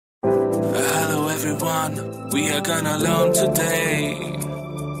everyone, we are gonna learn today.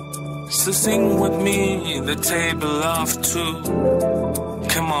 So sing with me the table of two.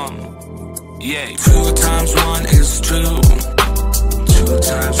 Come on, yeah. 2 times 1 is 2. 2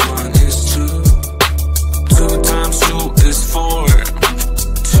 times 1 is 2. 2 times 2 is 4.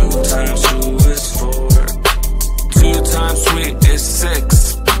 2 times 2 is 4. 2 times 3 is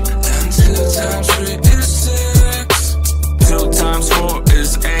 6. And 2 times 3 is 6. 2 times 4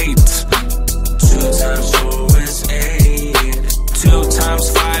 is 8. 2 times 4 is 8. 2 times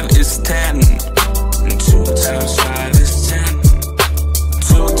 5 is 10. And 2 times 5 is 10.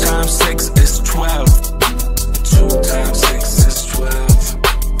 2 times 6 is 12. 2 times 6 is 12.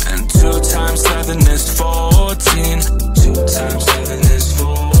 And 2 times 7 is 14. 2 times 7 is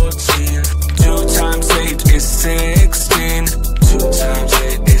 14. 2 times 8 is 16. 2 times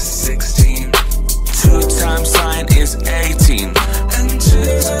 8 is 16. 2 times 9 is 18. And 2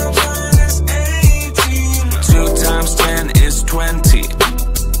 times 9 is 18. 2 times 10 is 20.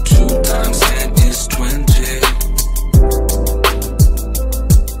 2 times 10 is 20.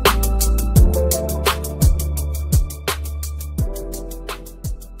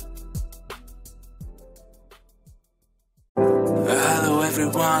 Hello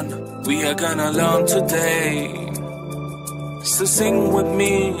everyone, we are gonna learn today. So sing with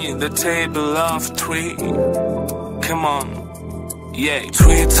me the table of 3. Come on, yeah.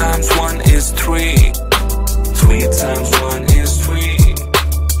 3 times 1 is 3. 3 times 1 is 3.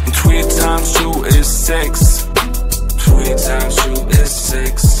 3 times 2 is 6. 3 times 2 is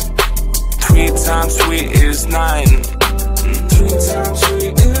 6. 3 times 3 is 9. 3 times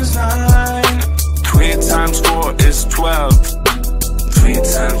 3 is 9. 3 times 4 is 12. 3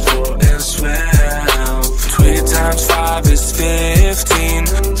 times 4 is 12. 3 times 5 is 15.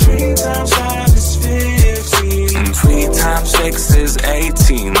 3 times 5 is 15. 3 times 6 is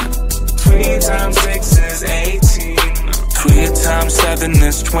 18. 3 times 6 is 18. 3 times 7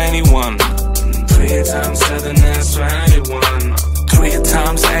 is 21. 3 times 7 is 21. 3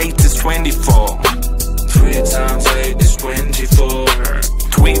 times 8 is 24. 3 times 8 is 24.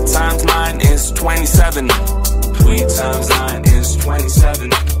 3 times 9 is 27. 3 times 9 is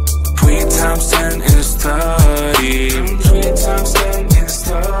 27. 3 times 10 is 30. 3 times 10 is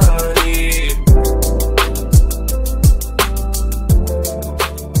 30.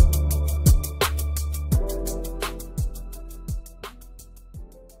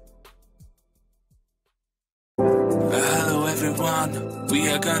 Hello everyone, we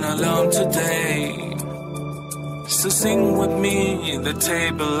are gonna learn today. So sing with me the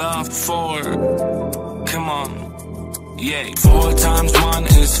table of 4. Come on, yeah. 4 times 1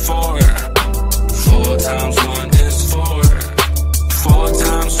 is 4. 4 times 1 is 4. 4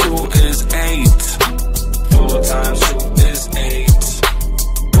 times 2 is 8. 4 times 2 is 8.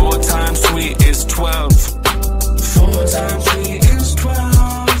 4 times 3 is 12. 4 times 3 is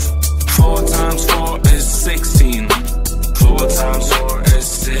 12. 4 times 4 is 16. 4 times 4 is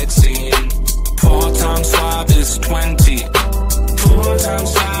 16. 4 times 5 is 20. 4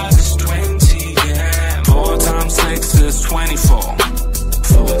 times 5 is 20, yeah. 4 times 6 is 24.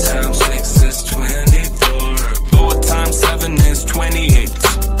 4 times 6 is 24. 4 times 7 is 28.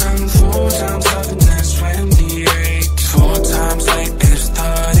 And 4 times 7 is 28. 4 times 8 is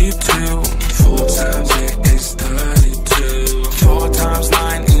 32. 4 times 8 is 32. 4 times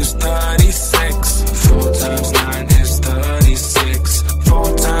 9 is 36. 4 times 9 is 36.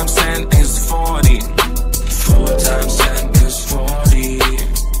 4 times 10 is 40. 4 times 10 is 40.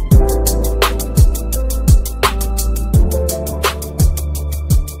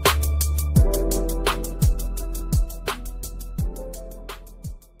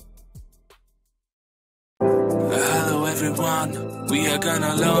 Hello everyone, we are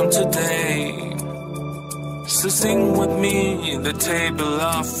gonna learn today. So sing with me the table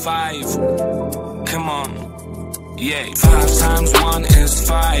of 5. Come on, yeah. 5 times 1 is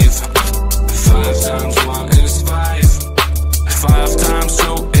 5. 5 times 1 is 5. 5 times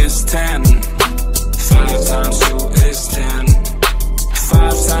 2 is 10. 5 times 2 is 10.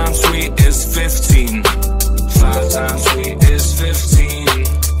 5 times 3 is 15. 5 times 3 is 15.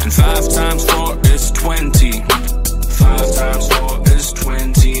 And 5 times 4 is 20. 5 times 4 is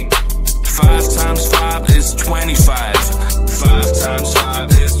 20. 5 times 5 is 25. 5 times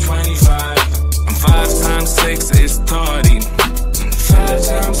 5 is 25. And 5 times 6 is 30. And 5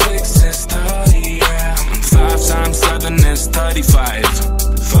 times 6 is 30, yeah. And 5 times 7 is 35.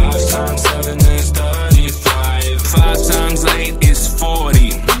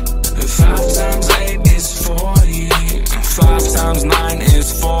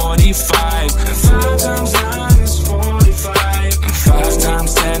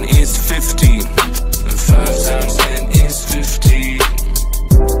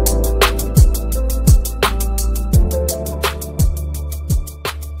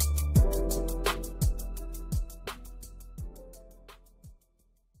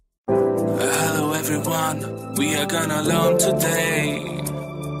 everyone, we are gonna learn today.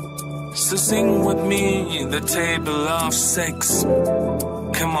 So sing with me the table of 6.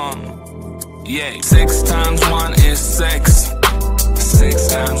 Come on, yeah. 6 times 1 is 6. 6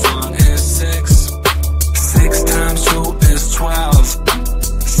 times 1 is 6. 6 times 2 is 12.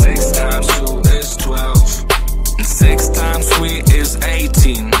 6 times 2 is 12. And 6 times 3 is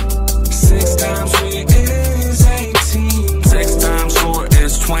 18. 6 times 3 is 18. 6 times 4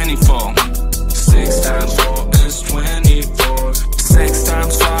 is 24. 6 times 4 is 24. 6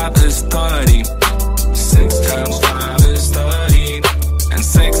 times 5 is 30. 6 times 5 is 30. And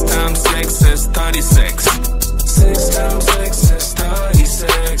 6 times 6 is 36. 6 times 6 is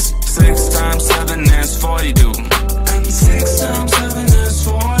 36. 6 times 7 is 42. And 6 times 7 is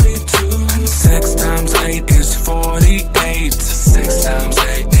 42. And 6 times 8 is 48. 6 times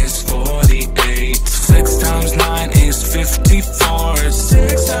 8 is 48. 6 times 9 is 54.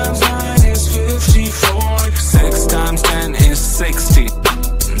 6 times 9 is 54. 6 times 10 is 60.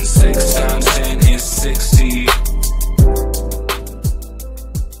 And 6 times 10 is 60.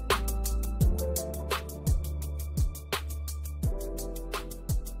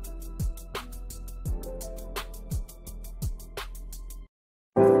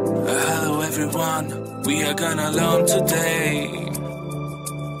 Hello everyone, we are gonna learn today.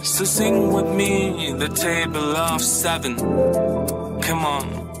 So sing with me the table of 7. Come on,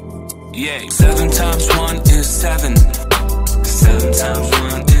 yeah. 7 times 1 is 7. 7 times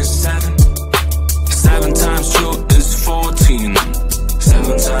 1 is 7. 7 times 2 is 14.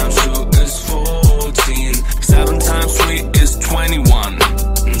 7 times 2 is 14. 7 times 3 is 21.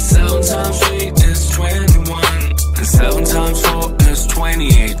 And 7 times 3 is 21. And 7 times 4 is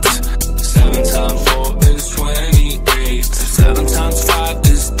 28. 7 times 4 is 28. 7 times 5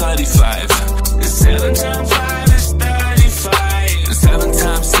 is 35. 7 times 5 is 35. 7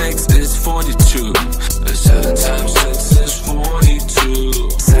 times 6 is 42. 7 times 6 is 42.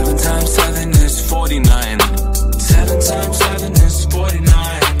 7 times 7 is 49. 7 times 7 is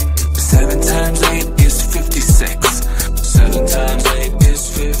 49. 7 times 8 is 56. 7 times 8 is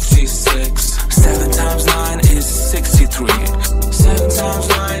 56. 7 times 9 is 63. 7 times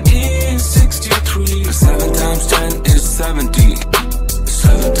 9 is 63. 7 times 10 is 70.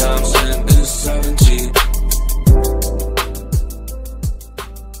 7 times 10 is 70.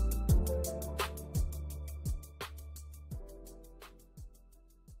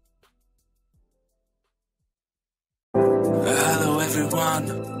 Hello everyone,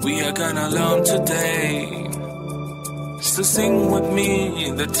 we are gonna learn today. So sing with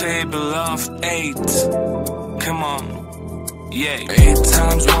me the table of 8. Come on, yeah. 8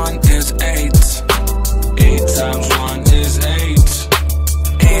 times 1 is 8. 8 times 1 is 8.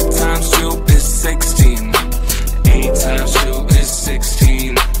 8 times 2 is 16. 8 times 2 is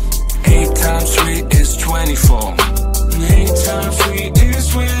 16. 8 times 3 is 24. 8 times 3 is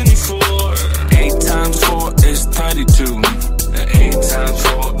 24. 8 times 4 is 32. 8 times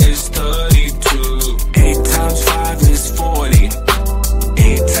 4 is 32. 8 times 5 is 40.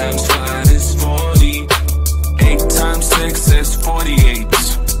 8 times 5 is 40. 8 times 6 is 48.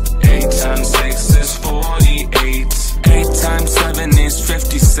 8 times 6 is 48. 8 times 7 is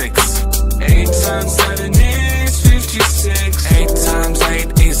 56. 8 times 7 is 56. 8 times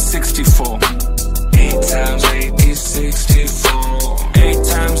 8 is 64. 8 times 8 is 64. 8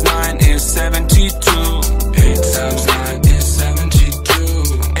 times 9 is 72. 8 times 9 is 72.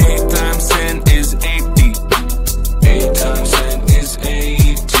 8 times 10 is 80. 8 times 10 is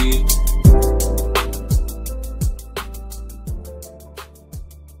 80.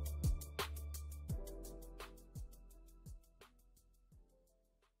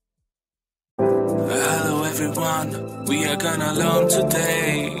 Hello everyone, we are gonna learn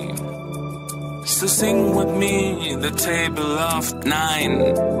today. So sing with me the table of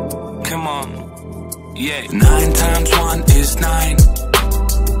 9. Come on, yeah. 9 times 1 is 9.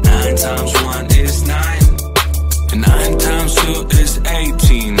 9 times 1 is 9. 9 times 2 is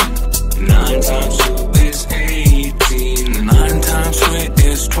 18. 9 times 2 is 18. 9 times 3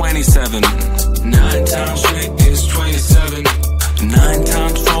 is 27. 9 times 3 is 27. 9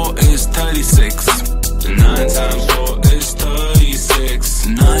 times 4 is 36. 9 times 4 is 36.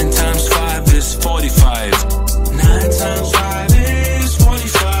 9 times 5 is 45. 9 times 5 is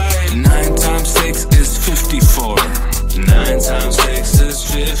 45. 9 times 6 is 54. 9 times 6 is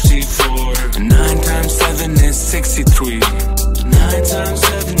 54. 9 times 7 is 63. 9 times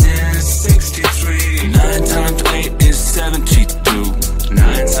 7 is 63. 9 times 8 is 72.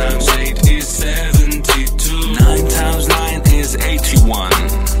 9 times 8 is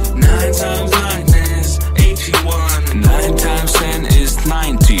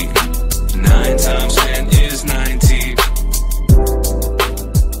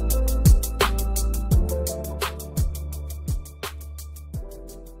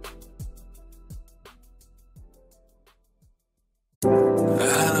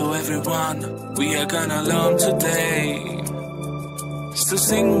everyone, we are gonna learn today. So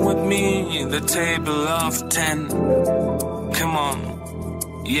sing with me the table of 10. Come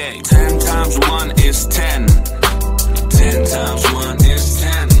on, yeah. 10 times 1 is 10. 10 times 1 is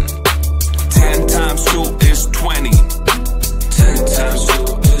 10. 10 times 2 is 20. 10 times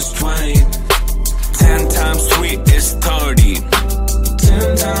 2 is 20. 10 times 3 is 30.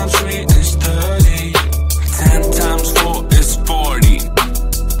 10 times 3 is 30. 10 times 4 is 40.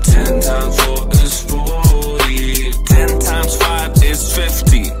 10 times 4 is 40. 10 times 5 is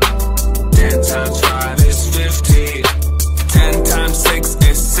 50. 10 times 5 is 50. 10 times 6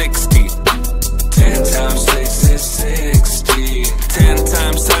 is 60. 10 times 6 is 60. 10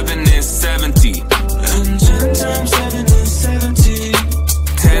 times 7 is 70. And 10 times 7 is 70.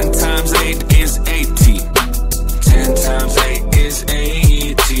 10 times 8 is 80. 10 times 8 is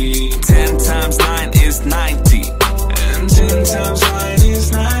 80. 10 times 9 is 90. And 10 times 9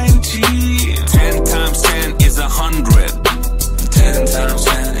 is 90. 10 times 10 is 100. 10 times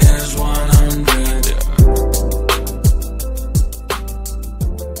 10 is 100.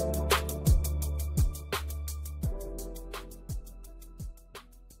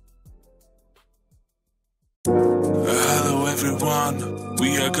 Hello everyone,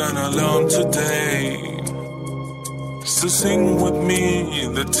 we are gonna learn today. So sing with me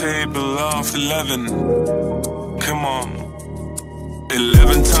the table of 11. Come on.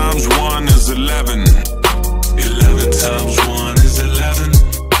 11 times 1 is 11. 11 times 1 is 11.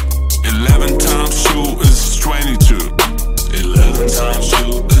 11 times 2 is 22. 11 times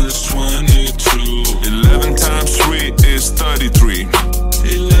 2 is 22. 11 times 3 is 33.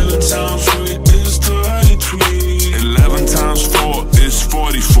 11 times 3 is 33. 11 times 4 is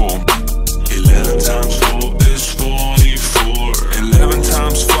 44. 11 times 4 is 44. 11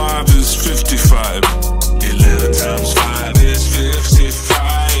 times 5 is 55. 11 times 5 is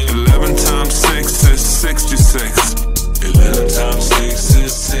 55. 11 times 6 is 66. 11 times 6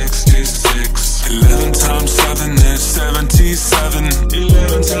 is 66. 11 times 7 is 77.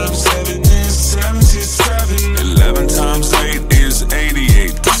 11 times 7 is 77. 11 times 8 is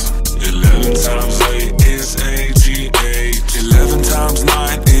 88. 11 times 8 is 88. 11 times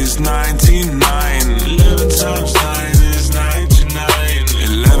 9 is 99. 11 times 9 is 99.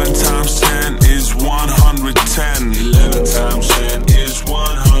 11 times 10 is 110. 11 times 10 is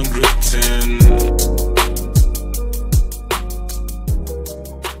 110.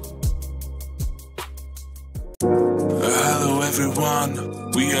 Hello everyone,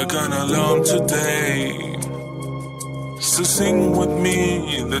 we are gonna learn today. So sing with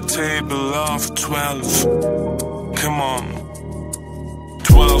me the table of 12. Come on.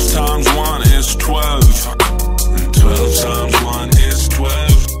 12 times 1 is 12. And 12 times 1 is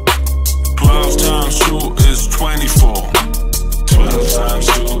 12. 12 times 2 is 24. 12 times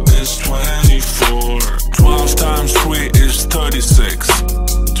 2 is 24. 12 times 3 is 36.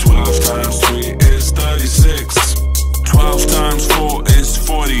 12 times 3 is 36. 12 times 4 is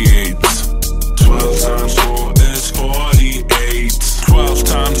 48. 12 times 4 is 48. 12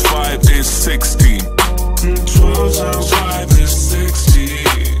 times 5 is 60. 12 times 5 is 60.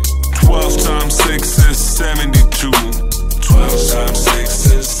 12 times 6 is 72. 12 times 6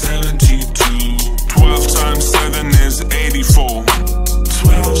 is 72. 12 times 7 is 84.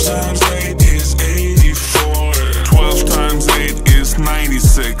 12 times 8 is 84. 12 times 8 is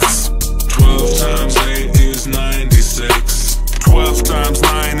 96. 12 times 8 is 96. 12 times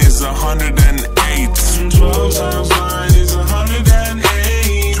 9 is 108. 12 times 9 is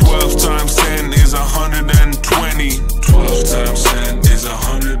 108. 12 times 10 is 120. 12 times 10 is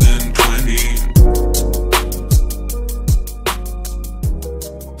 120.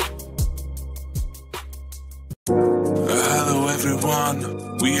 Hello everyone,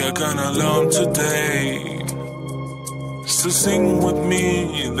 we are gonna learn today. So sing with me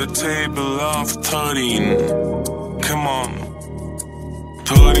the table of 13. Come on.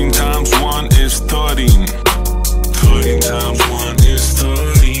 13 times 1 is 13. 13 times 1 is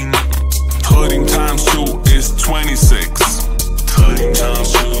 13. 13 times 2 is 26. 13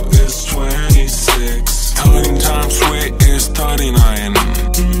 times 2 is 26. 13 times 3 is 39.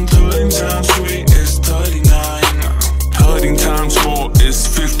 13 times 3 is 39. 13 times 4 is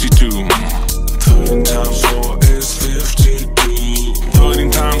 52. 13 times 4 is 52.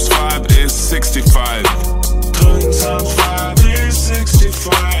 13 times 5 is 65. 13 times 5 is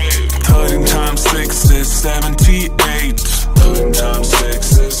 65. 13 times 6 is 78. 13 times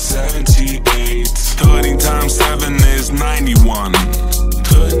 6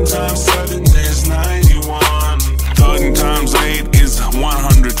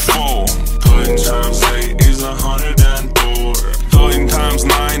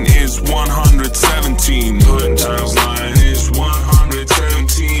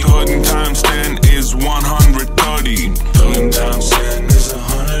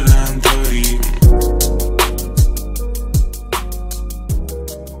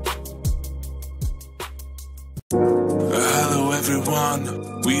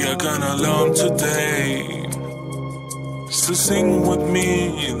 everyone, we are gonna learn today. So sing with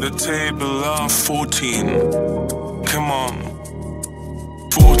me the table of 14. Come on.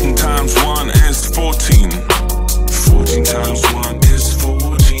 14 times 1 is 14. 14 times 1 is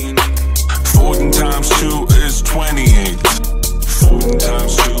 14. 14 times 2 is 28. 14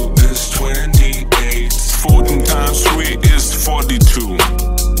 times 2 is 28. 14 times 3 is 42.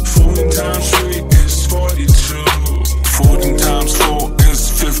 14 times 3 is 42. 14 times 4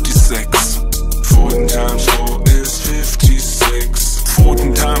 is 56. 14 times 4 is 56.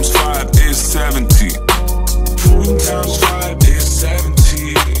 14 times 5 is 70. 14 times 5 is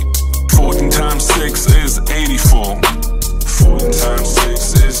 70. 14 times 6 is 84. 14 times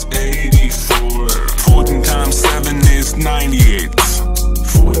 6 is 84. 14 times 7 is 98.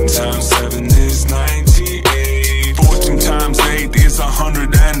 14 times 7 is 98. 14 times 8 is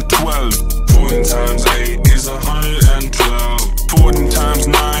 112. 14 times 8 is 112. 14 times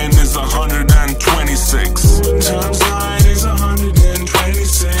 9 is 126. 14 times 9 is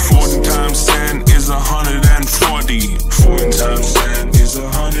 126. 14 times 10 is 140. 14 times 10 is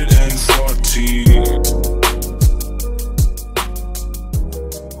 140.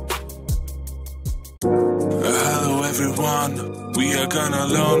 Hello everyone, we are gonna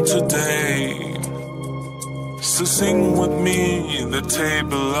learn today. So sing with me the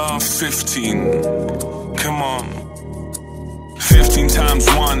table of 15. Come on. 15 times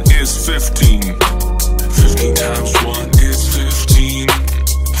 1 is 15. 15 times 1 is 15.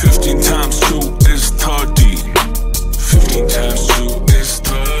 15 times 2 is 30. 15 times 2 is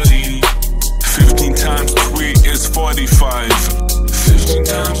 30. 15 times 3 is 45. 15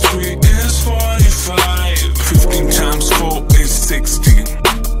 times 3 is 45. 15 times 4 is 60.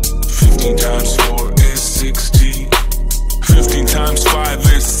 15 times 4 is 60. 15 times 5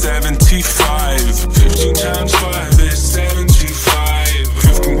 is 75. 15 times 5 is 75.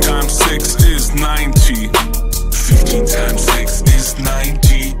 15 times 6 is 90. 15 times 6 is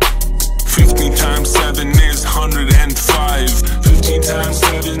 90. 15 times 7 is 105. 15 times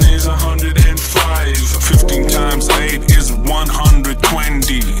 7 is 105. 15 times 8 is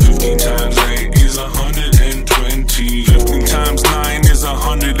 120.